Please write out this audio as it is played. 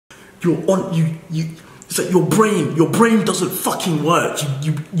You're on. It's like your brain doesn't fucking work.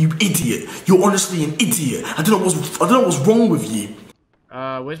 You idiot. You're honestly an idiot. I don't know what's wrong with you.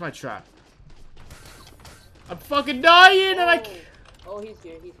 Where's my trap? I'm fucking dying and I. Oh, he's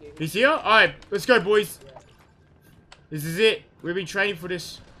here. He's here. He's here? Alright, let's go, boys. This is it. We've been training for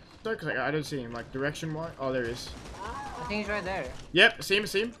this. No, cause I don't see him. Like, direction-wise. Oh, there he is. I think he's right there. Yep, see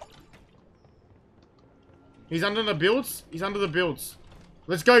him. He's under the builds. He's under the builds.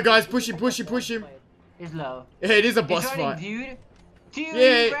 Let's go, guys. Push him. He's low. Yeah, it is a boss running, fight. dude. Dude,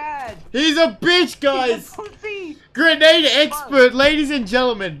 Yeah, he's a bitch, guys. He's a Grenade expert, ladies and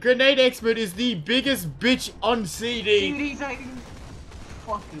gentlemen. Grenade expert is the biggest bitch on CD. Dude, he's like,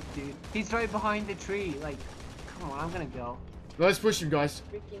 fuck this dude. He's right behind the tree. Like, come on, I'm gonna go. Let's push him, guys.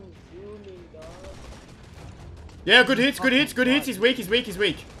 Freaking zooming, dog. Yeah, good hits. He's weak.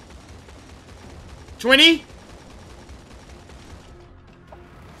 20.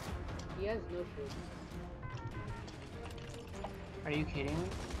 He has no shield. Are you kidding me?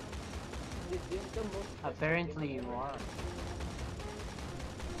 This is the most. Apparently you are.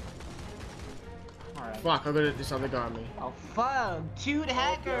 Alright. Fuck, I got this other guy on me. Oh fuck! Cute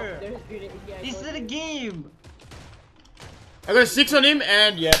hacker! This is a game! I got a 6 on him,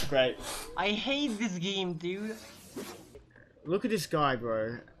 and yeah, great. I hate this game, dude. Look at this guy,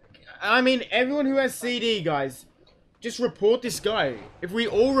 bro. I mean, everyone who has CD, guys, just report this guy. If we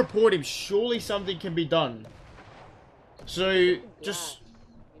all report him, surely something can be done. So, just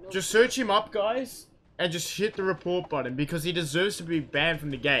search him up, guys, and just hit the report button, because he deserves to be banned from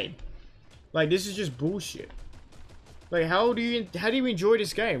the game. Like, this is just bullshit. Like, how do you enjoy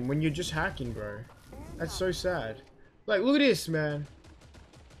this game when you're just hacking, bro? That's so sad. Like, look at this, man.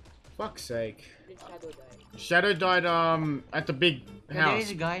 Fuck's sake. Shadow died, at the big house.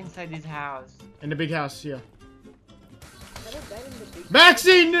 There's a guy inside his house. In the big house, yeah.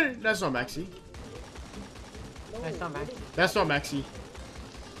 Maxi! No, that's not Maxi. That's not Maxi. That's not Maxi.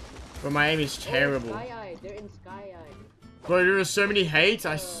 But my aim is terrible. Sky-Eye. They're in Sky-Eye. Bro, there are so many hates,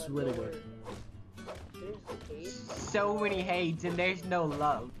 I swear to God. So many hates and there's no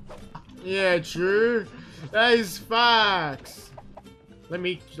love. Yeah, true. That is facts. Let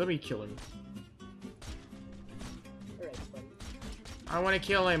me kill him. I want to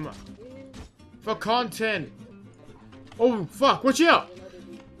kill him for content. Oh fuck! Watch out!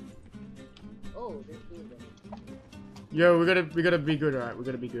 Yo, we gotta be good, alright? We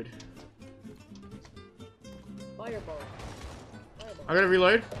gotta be good. Fireball. I gotta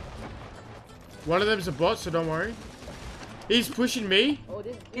reload. One of them's a bot, so don't worry. He's pushing me. Oh,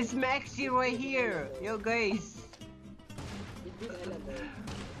 it's Maxi right here. Yo, guys.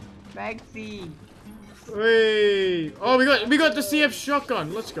 Maxi. Wait. Oh, we got the CF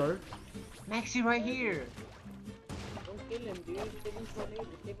shotgun. Let's go. Maxi right here. Don't kill him, dude. Save him for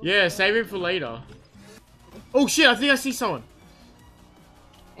later. Yeah, save him for later. Oh shit! I think I see someone.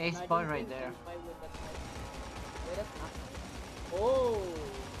 Hey, spawn right there. Oh.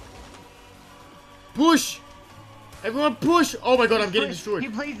 Push! Everyone push! Oh my god, I'm getting destroyed. He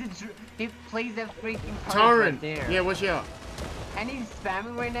plays that freaking turret right there. Yeah, watch out. And he's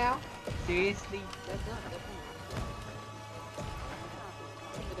spamming right now? Seriously?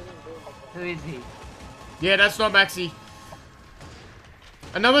 Who is he? Yeah, that's not Maxi.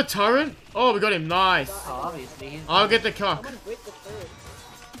 Another turret? Oh, we got him. Nice. Oh, obviously. I'll get the cock.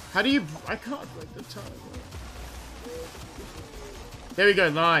 How do you... I can't break the turret. There we go.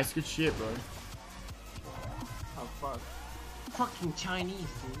 Nice. Good shit, bro. Oh, fuck. Fucking Chinese,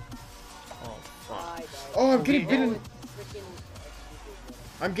 dude. Oh, fuck. Oh, I'm getting bitten.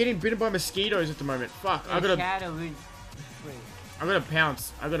 I'm getting bitten by mosquitoes at the moment. Fuck. I gotta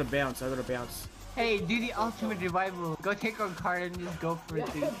pounce. I gotta bounce. Hey, do the ultimate revival. Go take our card and just go for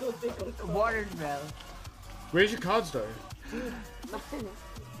it, dude. Watermelon. Where's your cards, though?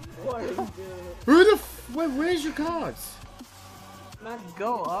 Where's your cards?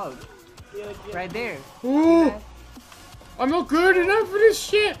 Go up. Right there. Ooh. I'm not good enough for this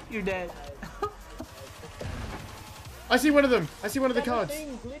shit. You're dead. I see one of them. I see one of the cards.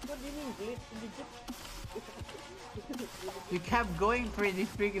 You kept going for this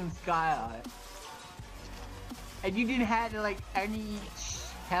freaking Sky-Eye. And you didn't have like any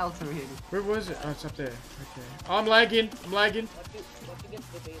health or him. Where was it? Oh, it's up there. Okay. Oh, I'm lagging.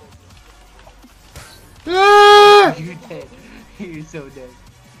 Ah! You're dead. You're so dead.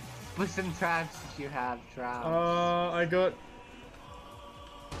 Put some traps if you have traps. I got...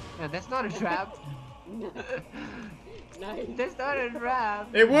 No, that's not a trap. That's not a trap.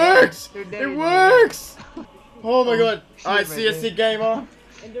 It works! It works! Oh my god. Alright, see you, gamer.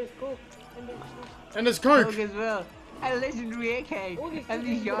 And there's Coke. And there's Coke. Coke as well. A legendary AK and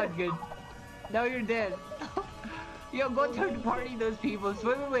the shotgun. Now you're dead. Yo, go third party those people.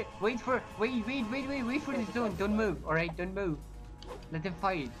 Wait for this zone. Don't move. Alright, don't move. Let them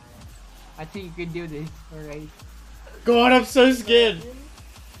fight. I think you can do this. Alright. God, I'm so scared.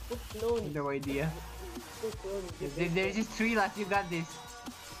 No idea. There's just 3 left. You got this.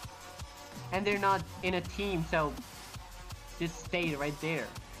 And they're not in a team, so just stay right there.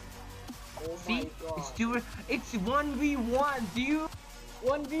 Oh see, it's 1v1, dude.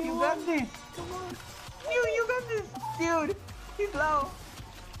 1v1. You got this. Come on. You got this, dude. He's low.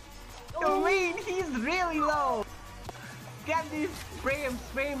 Oh, wait, he's really low. Get this.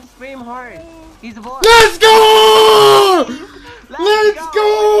 Spray him hard. He's a boss. Let's go! Let's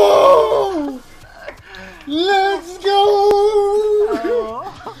go! Let's go!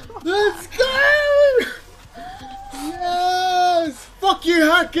 Oh. Let's go! Yes! Fuck you,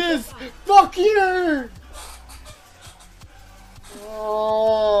 hackers! Fuck you!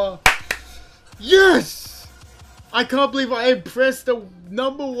 Oh. Yes! I can't believe I impressed the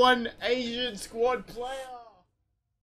 #1 Asian squad player!